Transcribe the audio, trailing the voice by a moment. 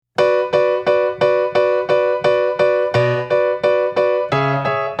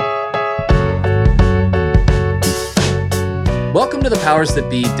Welcome to the Powers That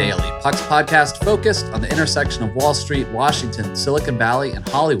Be Daily, Puck's podcast focused on the intersection of Wall Street, Washington, Silicon Valley, and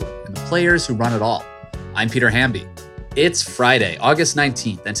Hollywood, and the players who run it all. I'm Peter Hamby. It's Friday, August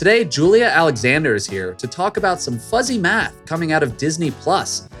 19th, and today Julia Alexander is here to talk about some fuzzy math coming out of Disney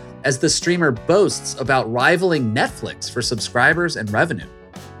Plus as the streamer boasts about rivaling Netflix for subscribers and revenue.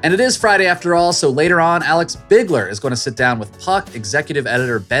 And it is Friday after all, so later on, Alex Bigler is going to sit down with Puck executive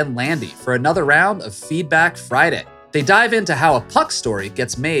editor Ben Landy for another round of Feedback Friday. They dive into how a Puck story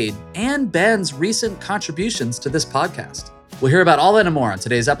gets made and Ben's recent contributions to this podcast. We'll hear about all that and more on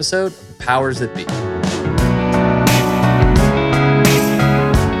today's episode of The Powers That Be.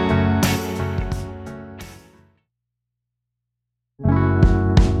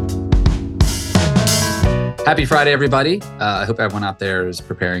 Happy Friday, everybody. I hope everyone out there is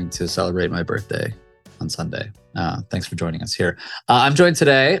preparing to celebrate my birthday on Sunday. Thanks for joining us here. I'm joined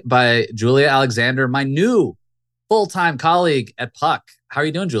today by Julia Alexander, my new full-time colleague at Puck. How are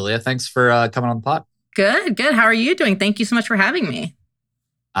you doing, Julia? Thanks for coming on the pod. Good. How are you doing? Thank you so much for having me.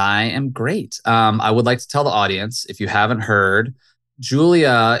 I am great. I would like to tell the audience, if you haven't heard,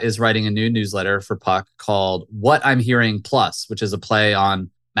 Julia is writing a new newsletter for Puck called What I'm Hearing Plus, which is a play on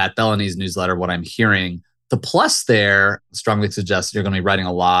Matt Bellany's newsletter, What I'm Hearing. The plus there strongly suggests you're going to be writing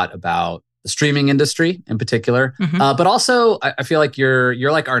a lot about the streaming industry in particular, but also I feel like you're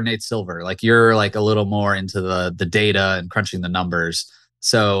like our Nate Silver, like you're like a little more into the data and crunching the numbers.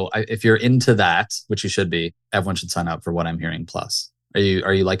 So if you're into that, which you should be, everyone should sign up for What I'm Hearing Plus. Are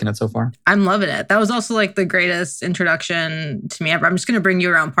you liking it so far? I'm loving it. That was also like the greatest introduction to me ever. I'm just going to bring you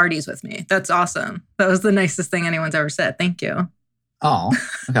around parties with me. That's awesome. That was the nicest thing anyone's ever said. Thank you. Oh,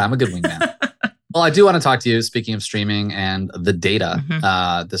 okay. I'm a good wingman. Well, I do want to talk to you, speaking of streaming and the data,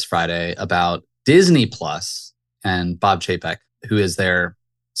 this Friday about Disney Plus and Bob Chapek, who is their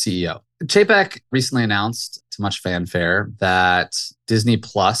CEO. Chapek recently announced, to much fanfare, that Disney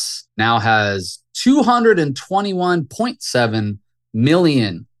Plus now has 221.7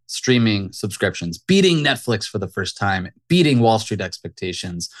 million streaming subscriptions, beating Netflix for the first time, beating Wall Street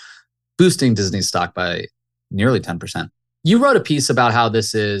expectations, boosting Disney's stock by nearly 10%. You wrote a piece about how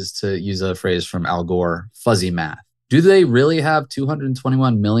this is, to use a phrase from Al Gore, fuzzy math. Do they really have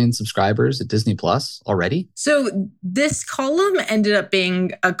 221 million subscribers at Disney Plus already? So this column ended up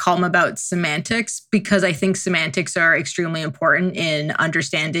being a column about semantics because I think semantics are extremely important in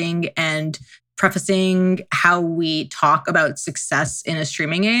understanding and prefacing how we talk about success in a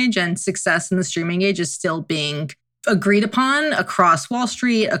streaming age. And success in the streaming age is still being agreed upon across Wall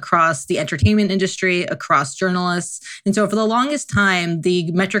Street, across the entertainment industry, across journalists. And so for the longest time,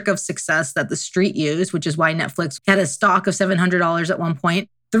 the metric of success that the street used, which is why Netflix had a stock of $700 at one point,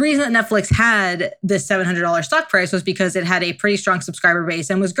 the reason that Netflix had this $700 stock price was because it had a pretty strong subscriber base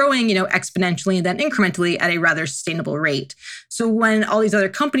and was growing, exponentially and then incrementally at a rather sustainable rate. So when all these other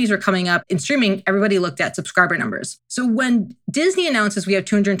companies were coming up in streaming, everybody looked at subscriber numbers. So when Disney announces we have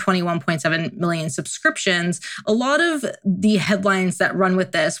 221.7 million subscriptions, a lot of the headlines that run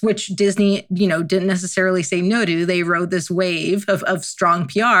with this, which Disney, didn't necessarily say no to, they rode this wave of strong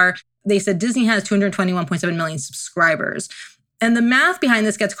PR. They said Disney has 221.7 million subscribers. And the math behind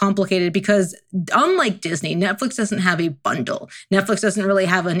this gets complicated because unlike Disney, Netflix doesn't have a bundle. Netflix doesn't really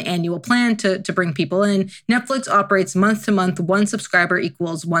have an annual plan to bring people in. Netflix operates month to month, one subscriber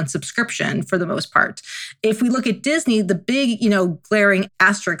equals one subscription for the most part. If we look at Disney, the big, glaring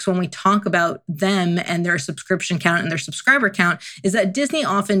asterisk when we talk about them and their subscription count and their subscriber count is that Disney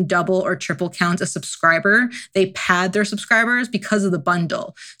often double or triple counts a subscriber. They pad their subscribers because of the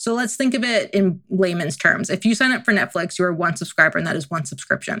bundle. So let's think of it in layman's terms. If you sign up for Netflix, you are one subscriber, and that is one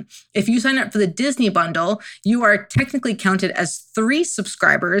subscription. If you sign up for the Disney bundle, you are technically counted as 3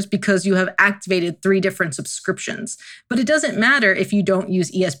 subscribers because you have activated 3 different subscriptions. But it doesn't matter if you don't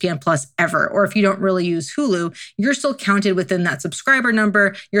use ESPN Plus ever, or if you don't really use Hulu, you're still counted within that subscriber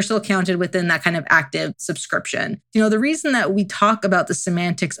number. You're still counted within that kind of active subscription. The reason that we talk about the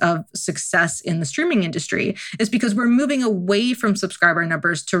semantics of success in the streaming industry is because we're moving away from subscriber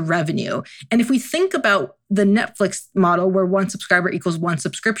numbers to revenue. And if we think about the Netflix model where one subscriber equals one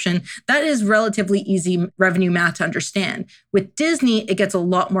subscription, that is relatively easy revenue math to understand. With Disney, it gets a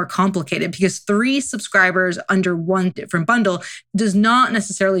lot more complicated because 3 subscribers under one different bundle does not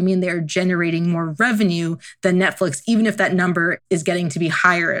necessarily mean they're generating more revenue than Netflix, even if that number is getting to be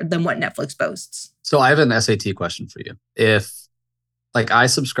higher than what Netflix boasts. So I have an SAT question for you. If, I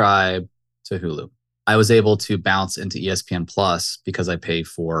subscribe to Hulu, I was able to bounce into ESPN Plus because I pay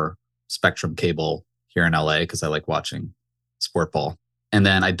for Spectrum cable here in LA because I like watching sport ball. And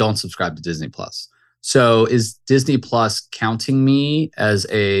then I don't subscribe to Disney Plus. So is Disney Plus counting me as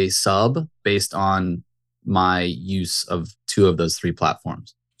a sub based on my use of two of those three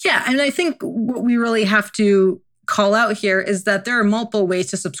platforms. Yeah. And I think what we really have to call out here is that there are multiple ways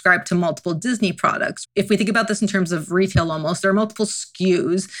to subscribe to multiple Disney products. If we think about this in terms of retail almost, there are multiple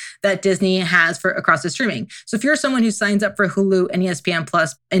SKUs that Disney has for across the streaming. So if you're someone who signs up for Hulu and ESPN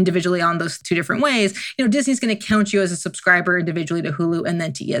Plus individually on those two different ways, Disney's going to count you as a subscriber individually to Hulu and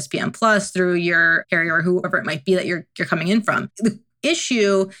then to ESPN Plus through your carrier or whoever it might be that you're coming in from. The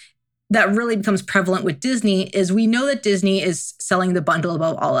issue that really becomes prevalent with Disney is we know that Disney is selling the bundle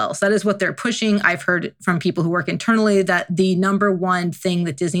above all else. That is what they're pushing. I've heard from people who work internally that the number one thing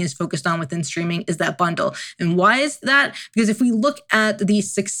that Disney is focused on within streaming is that bundle. And why is that? Because if we look at the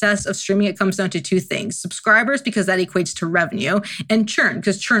success of streaming, it comes down to two things: subscribers, because that equates to revenue, and churn,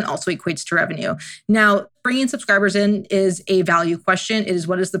 because churn also equates to revenue. Now, bringing subscribers in is a value question. It is,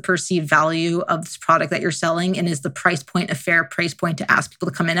 what is the perceived value of this product that you're selling? And is the price point a fair price point to ask people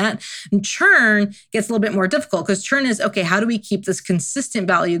to come in at? And churn gets a little bit more difficult because churn is, okay, how do we keep this consistent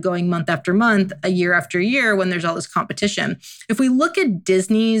value going month after month, a year after year when there's all this competition? If we look at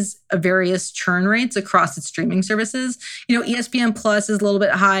Disney's various churn rates across its streaming services, ESPN Plus is a little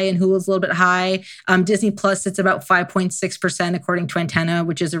bit high and Hulu is a little bit high. Disney Plus sits about 5.6% according to Antenna,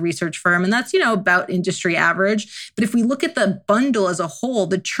 which is a research firm. And that's, about industry average. But if we look at the bundle as a whole,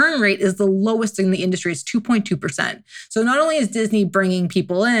 the churn rate is the lowest in the industry. It's 2.2%. So not only is Disney bringing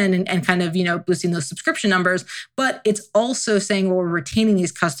people in and kind of, boosting those subscription numbers, but it's also saying, well, we're retaining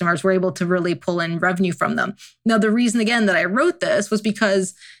these customers. We're able to really pull in revenue from them. Now, the reason, again, that I wrote this was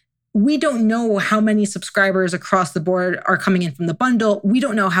because we don't know how many subscribers across the board are coming in from the bundle. We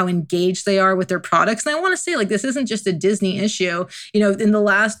don't know how engaged they are with their products. And I want to say, this isn't just a Disney issue. In the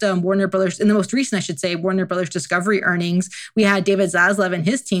last Warner Brothers, in the most recent, I should say, Warner Brothers Discovery earnings, we had David Zaslav and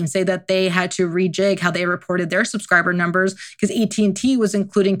his team say that they had to rejig how they reported their subscriber numbers because AT&T was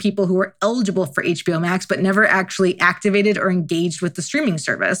including people who were eligible for HBO Max, but never actually activated or engaged with the streaming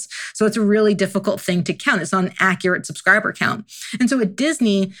service. So it's a really difficult thing to count. It's not an accurate subscriber count. And so at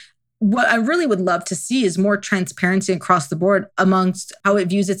Disney, what I really would love to see is more transparency across the board amongst how it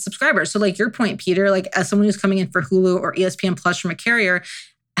views its subscribers. So your point, Peter, as someone who's coming in for Hulu or ESPN Plus from a carrier,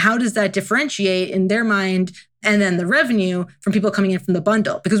 how does that differentiate in their mind and then the revenue from people coming in from the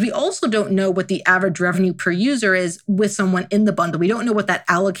bundle? Because we also don't know what the average revenue per user is with someone in the bundle. We don't know what that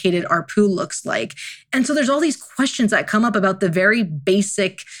allocated ARPU looks like. And so there's all these questions that come up about the very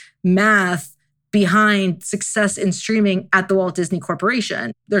basic math behind success in streaming at the Walt Disney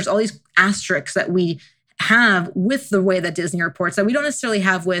Corporation. There's all these asterisks that we have with the way that Disney reports that we don't necessarily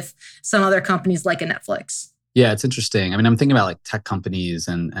have with some other companies like a Netflix. Yeah, it's interesting. I mean, I'm thinking about tech companies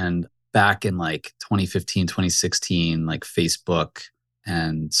and back in 2015, 2016, Facebook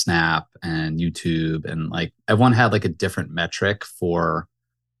and Snap and YouTube and everyone had a different metric for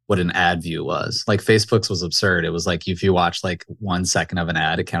what an ad view was. Facebook's was absurd. It was if you watch 1 second of an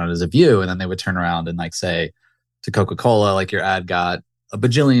ad, it counted as a view. And then they would turn around and say to Coca-Cola, your ad got a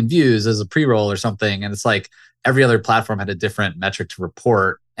bajillion views as a pre-roll or something. And it's every other platform had a different metric to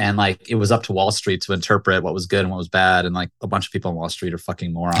report. And it was up to Wall Street to interpret what was good and what was bad. And a bunch of people on Wall Street are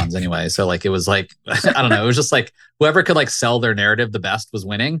fucking morons anyway. So it was I don't know. It was just whoever could sell their narrative the best was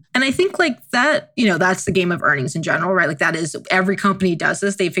winning. And I think that, that's the game of earnings in general, right? That is, every company does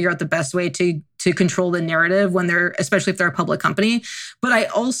this. They figure out the best way to control the narrative especially if they're a public company. But I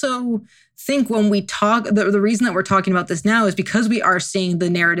also think when we talk, the reason that we're talking about this now is because we are seeing the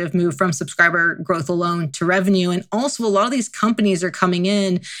narrative move from subscriber growth alone to revenue. And also a lot of these companies are coming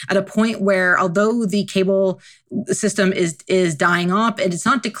in at a point where, although the cable system is dying off and it's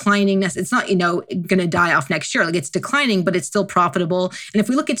not declining, it's not, going to die off next year. It's declining, but it's still profitable. And if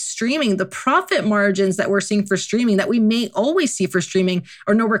we look at streaming, the profit margins that we're seeing for streaming that we may always see for streaming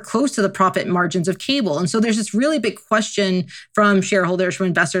are nowhere close to the profit margins of cable. And so there's this really big question from shareholders, from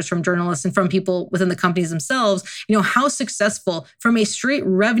investors, from journalists, and from people within the companies themselves, how successful from a straight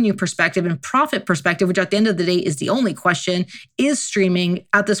revenue perspective and profit perspective, which at the end of the day is the only question, is streaming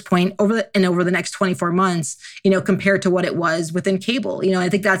at this point over the next 24 months, compared to what it was within cable. I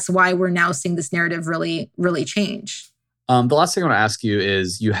think that's why we're now seeing this narrative really, really change. The last thing I want to ask you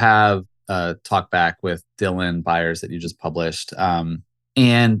is you have a talk back with Dylan Byers that you just published.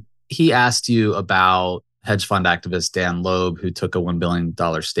 And he asked you about hedge fund activist Dan Loeb, who took a $1 billion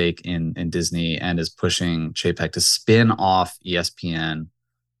stake in Disney and is pushing Chapek to spin off ESPN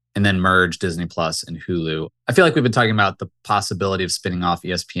and then merge Disney Plus and Hulu. I feel like we've been talking about the possibility of spinning off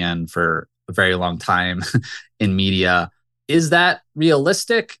ESPN for a very long time in media. Is that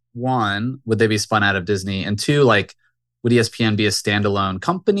realistic? One, would they be spun out of Disney? And two, would ESPN be a standalone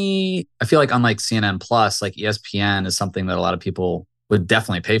company? I feel like unlike CNN Plus, ESPN is something that a lot of people would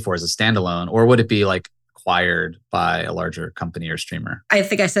definitely pay for as a standalone, or would it be acquired by a larger company or streamer? I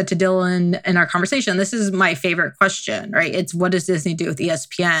think I said to Dylan in our conversation, this is my favorite question, right? It's what does Disney do with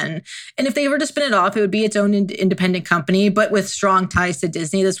ESPN? And if they were to spin it off, it would be its own independent company, but with strong ties to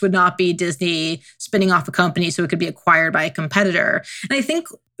Disney. This would not be Disney spinning off a company so it could be acquired by a competitor. And I think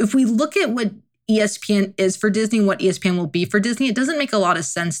if we look at what ESPN is for Disney and what ESPN will be for Disney, it doesn't make a lot of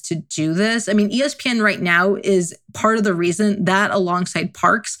sense to do this. I mean, ESPN right now is part of the reason that, alongside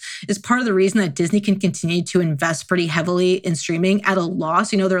parks, is part of the reason that Disney can continue to invest pretty heavily in streaming at a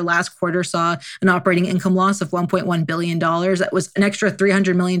loss. Their last quarter saw an operating income loss of $1.1 billion. That was an extra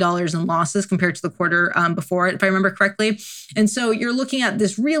 $300 million in losses compared to the quarter before it, if I remember correctly. And so you're looking at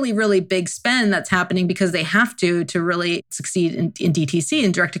this really, really big spend that's happening because they have to really succeed in DTC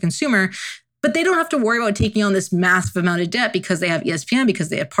and direct to consumer. But they don't have to worry about taking on this massive amount of debt because they have ESPN, because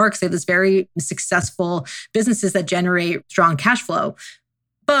they have parks. They have this very successful businesses that generate strong cash flow.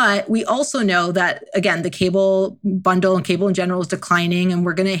 But we also know that, again, the cable bundle and cable in general is declining. And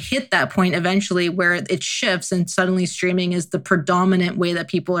we're going to hit that point eventually where it shifts and suddenly streaming is the predominant way that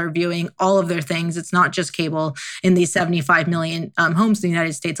people are viewing all of their things. It's not just cable in these 75 million homes in the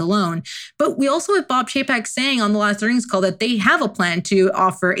United States alone. But we also have Bob Chapek saying on the last earnings call that they have a plan to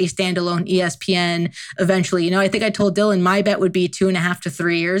offer a standalone ESPN eventually. I think I told Dylan my bet would be 2.5 to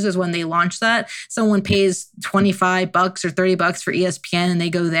 3 years is when they launch that. Someone pays $25 or $30 for ESPN and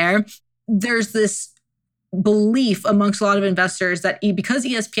they go there. There's this belief amongst a lot of investors that because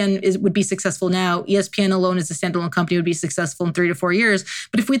ESPN would be successful now, ESPN alone as a standalone company would be successful in 3 to 4 years.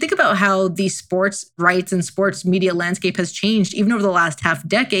 But if we think about how the sports rights and sports media landscape has changed, even over the last half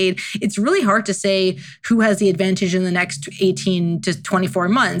decade, it's really hard to say who has the advantage in the next 18 to 24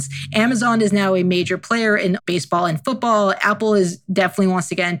 months. Amazon is now a major player in baseball and football. Apple definitely wants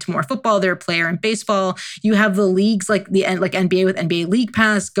to get into more football. They're a player in baseball. You have the leagues like NBA with NBA League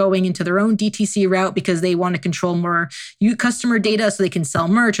Pass going into their own DTC route because they want to control more customer data so they can sell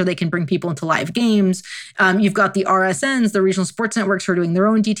merch or they can bring people into live games. You've got the RSNs, the regional sports networks, who are doing their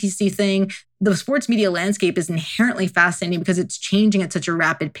own DTC thing. The sports media landscape is inherently fascinating because it's changing at such a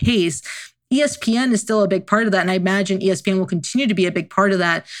rapid pace. ESPN is still a big part of that, and I imagine ESPN will continue to be a big part of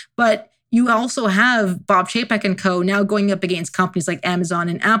that. But you also have Bob Chapek and co. now going up against companies like Amazon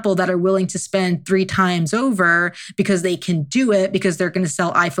and Apple that are willing to spend 3 times over because they can do it because they're going to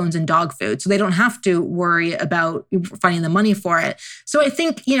sell iPhones and dog food. So they don't have to worry about finding the money for it. So I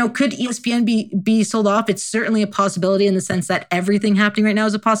think, could ESPN be sold off? It's certainly a possibility in the sense that everything happening right now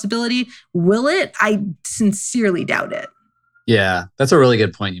is a possibility. Will it? I sincerely doubt it. Yeah, that's a really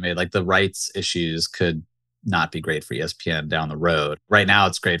good point you made. Like the rights issues could not be great for ESPN down the road. Right now,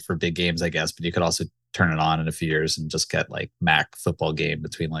 it's great for big games, I guess, but you could also turn it on in a few years and just get like MAC football game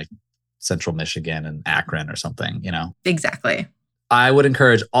between like Central Michigan and Akron or something, Exactly. I would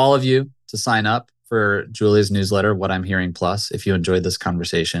encourage all of you to sign up for Julia's newsletter, What I'm Hearing Plus. If you enjoyed this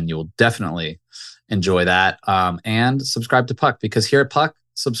conversation, you will definitely enjoy that. And subscribe to Puck, because here at Puck,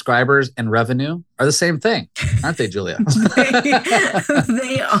 subscribers and revenue are the same thing, aren't they, Julia?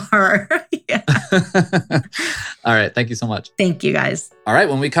 They are. Yeah. All right. Thank you so much. Thank you, guys. All right.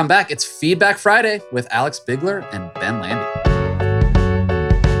 When we come back, it's Feedback Friday with Alex Bigler and Ben Landy.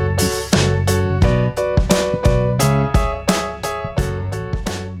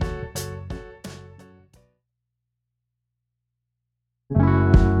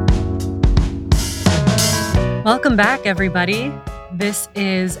 Welcome back, everybody. This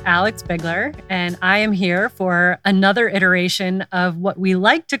is Alex Bigler, and I am here for another iteration of what we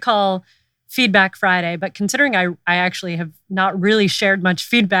like to call Feedback Friday. But considering I actually have not really shared much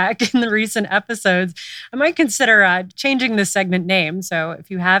feedback in the recent episodes, I might consider changing the segment name. So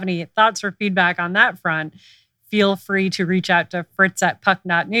if you have any thoughts or feedback on that front, feel free to reach out to Fritz at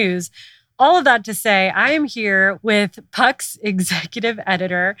Puck.News. All of that to say, I am here with Puck's executive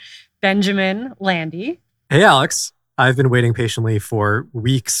editor, Benjamin Landy. Hey, Alex. I've been waiting patiently for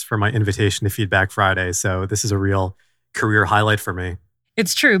weeks for my invitation to Feedback Friday, so this is a real career highlight for me.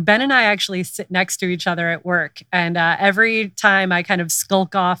 It's true. Ben and I actually sit next to each other at work, and every time I kind of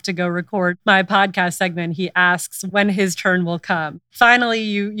skulk off to go record my podcast segment, he asks when his turn will come. Finally,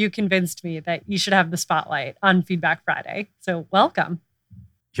 you convinced me that you should have the spotlight on Feedback Friday, so welcome.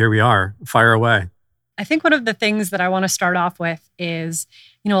 Here we are. Fire away. I think one of the things that I want to start off with is,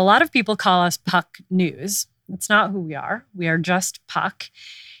 a lot of people call us Puck News. That's not who we are. We are just Puck.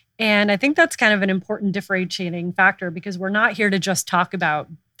 And I think that's kind of an important differentiating factor because we're not here to just talk about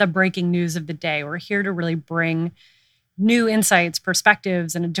the breaking news of the day. We're here to really bring new insights,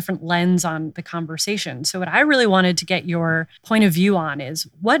 perspectives, and a different lens on the conversation. So what I really wanted to get your point of view on is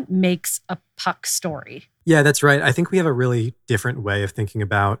what makes a Puck story? Yeah, that's right. I think we have a really different way of thinking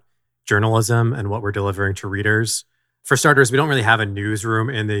about journalism and what we're delivering to readers. For starters, we don't really have a newsroom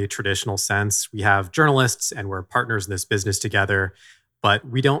in the traditional sense. We have journalists and we're partners in this business together, but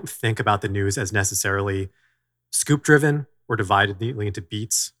we don't think about the news as necessarily scoop driven or divided neatly into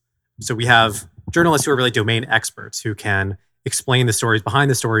beats. So we have journalists who are really domain experts who can explain the stories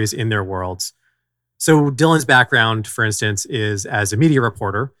behind the stories in their worlds. So Dylan's background, for instance, is as a media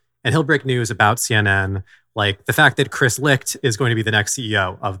reporter, and he'll break news about CNN, like the fact that Chris Licht is going to be the next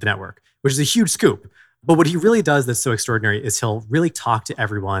CEO of the network, which is a huge scoop. But what he really does that's so extraordinary is he'll really talk to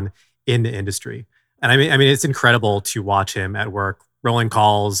everyone in the industry. And I mean, it's incredible to watch him at work, rolling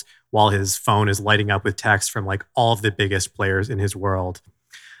calls while his phone is lighting up with text from like all of the biggest players in his world.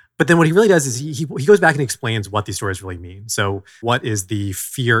 But then what he really does is he goes back and explains what these stories really mean. So what is the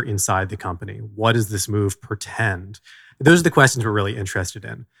fear inside the company? What does this move portend? Those are the questions we're really interested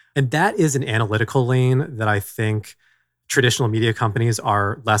in. And that is an analytical lane that I think traditional media companies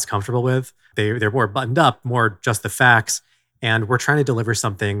are less comfortable with. They're more buttoned up, more just the facts. And we're trying to deliver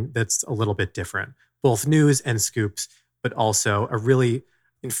something that's a little bit different, both news and scoops, but also a really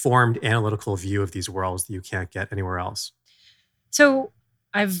informed analytical view of these worlds that you can't get anywhere else. So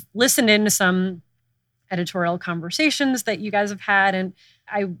I've listened into some editorial conversations that you guys have had, and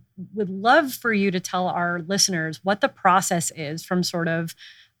I would love for you to tell our listeners what the process is from sort of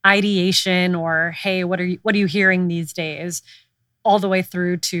ideation or, hey, what are you hearing these days, all the way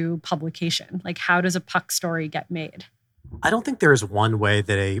through to publication. Like, how does a puck story get made? I don't think there's one way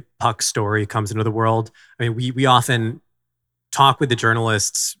that a puck story comes into the world. I mean, we often talk with the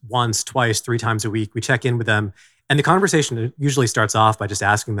journalists once, twice, 3 times a week. We check in with them. And the conversation usually starts off by just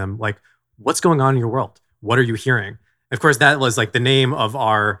asking them, like, what's going on in your world? What are you hearing? Of course, that was like the name of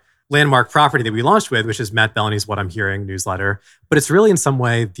our landmark property that we launched with, which is Matt Bellany's What I'm Hearing newsletter. But it's really in some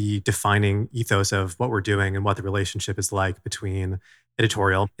way the defining ethos of what we're doing and what the relationship is like between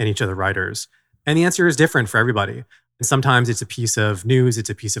editorial and each of the writers. And the answer is different for everybody. And sometimes it's a piece of news, it's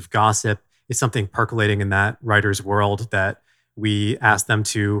a piece of gossip, it's something percolating in that writer's world that we ask them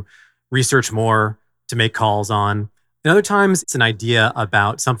to research more, to make calls on. And other times it's an idea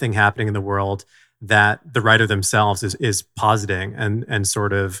about something happening in the world that the writer themselves is positing and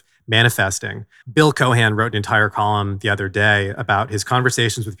sort of manifesting. Bill Cohan wrote an entire column the other day about his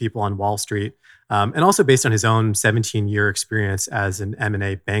conversations with people on Wall Street, and also based on his own 17-year experience as an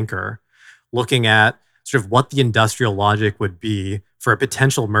M&A banker, looking at sort of what the industrial logic would be for a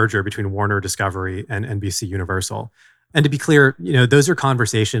potential merger between Warner Discovery and NBC Universal. And to be clear, those are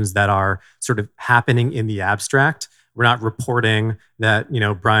conversations that are sort of happening in the abstract. We're not reporting that,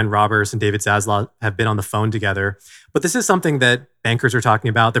 Brian Roberts and David Zaslav have been on the phone together. But this is something that bankers are talking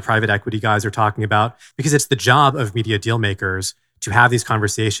about, the private equity guys are talking about, because it's the job of media deal makers to have these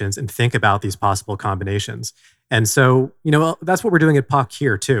conversations and think about these possible combinations. And so, that's what we're doing at Puck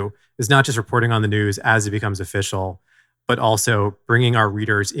here too, is not just reporting on the news as it becomes official, but also bringing our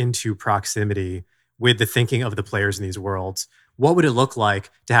readers into proximity with the thinking of the players in these worlds. What would it look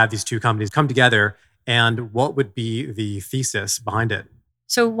like to have these two companies come together, and what would be the thesis behind it?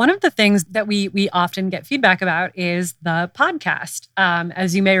 So one of the things that we often get feedback about is the podcast.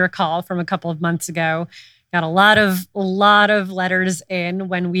 As you may recall from a couple of months ago, got a lot of letters in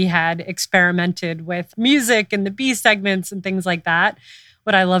when we had experimented with music and the B segments and things like that.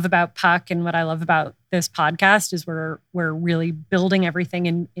 What I love about Puck and what I love about this podcast is we're really building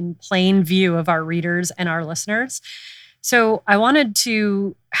everything in plain view of our readers and our listeners. So I wanted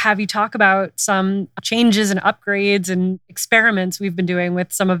to have you talk about some changes and upgrades and experiments we've been doing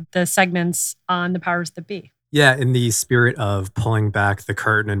with some of the segments on the Powers That Be. Yeah, in the spirit of pulling back the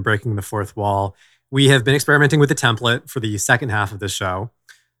curtain and breaking the fourth wall, we have been experimenting with the template for the second half of the show.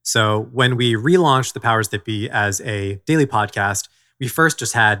 So when we relaunched the Powers That Be as a daily podcast, we first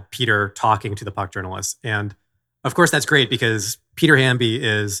just had Peter talking to the Puck journalists. And of course, that's great because Peter Hamby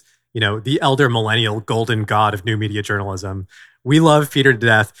is, the elder millennial golden god of new media journalism. We love Peter to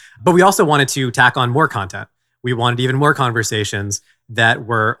death, but we also wanted to tack on more content. We wanted even more conversations that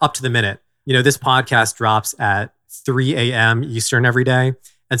were up to the minute. This podcast drops at 3 a.m. Eastern every day.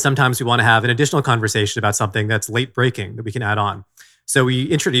 And sometimes we want to have an additional conversation about something that's late breaking that we can add on. So we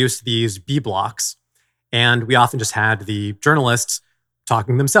introduced these B blocks, and we often just had the journalists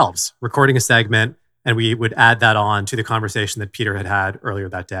talking themselves, recording a segment, and we would add that on to the conversation that Peter had earlier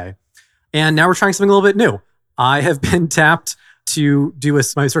that day. And now we're trying something a little bit new. I have been tapped to do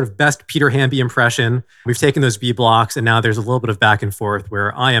my sort of best Peter Hamby impression. We've taken those B blocks, and now there's a little bit of back and forth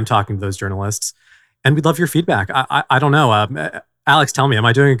where I am talking to those journalists. And we'd love your feedback. I don't know. Alex, tell me, am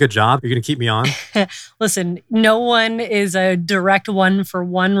I doing a good job? Are you going to keep me on? Listen, no one is a direct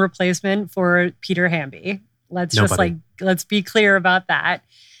one-for-one replacement for Peter Hamby. Let's be clear about that.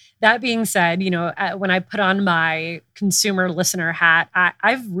 That being said, when I put on my consumer listener hat,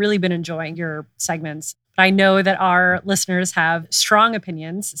 I've really been enjoying your segments. But I know that our listeners have strong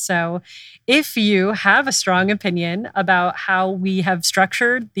opinions. So if you have a strong opinion about how we have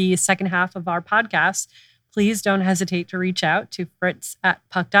structured the second half of our podcast, please don't hesitate to reach out to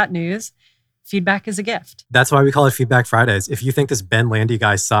fritz@puck.news. Feedback is a gift. That's why we call it Feedback Fridays. If you think this Ben Landy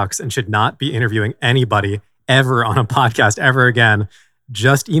guy sucks and should not be interviewing anybody ever on a podcast ever again,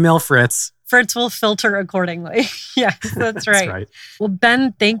 just email Fritz. Fritz will filter accordingly. Yes, that's right. That's right. Well,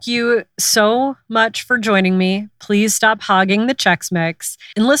 Ben, thank you so much for joining me. Please stop hogging the Chex Mix.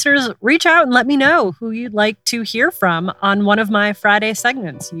 And listeners, reach out and let me know who you'd like to hear from on one of my Friday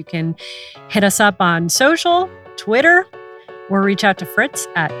segments. You can hit us up on social, Twitter, or reach out to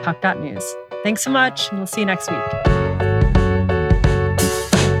fritz@puck.news. Thanks so much, and we'll see you next week.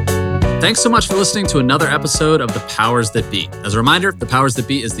 Thanks so much for listening to another episode of The Powers That Be. As a reminder, The Powers That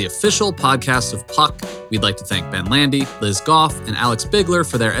Be is the official podcast of Puck. We'd like to thank Ben Landy, Liz Goff, and Alex Bigler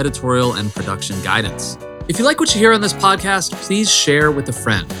for their editorial and production guidance. If you like what you hear on this podcast, please share with a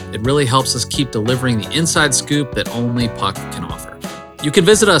friend. It really helps us keep delivering the inside scoop that only Puck can offer. You can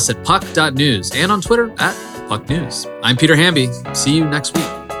visit us at puck.news and on Twitter @PuckNews. I'm Peter Hamby. See you next week.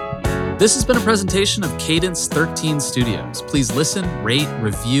 This has been a presentation of Cadence 13 Studios. Please listen, rate,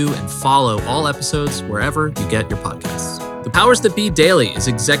 review, and follow all episodes wherever you get your podcasts. The Powers That Be Daily is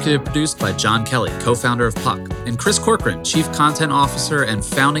executive produced by John Kelly, co-founder of Puck, and Chris Corcoran, chief content officer and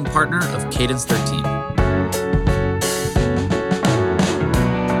founding partner of Cadence 13.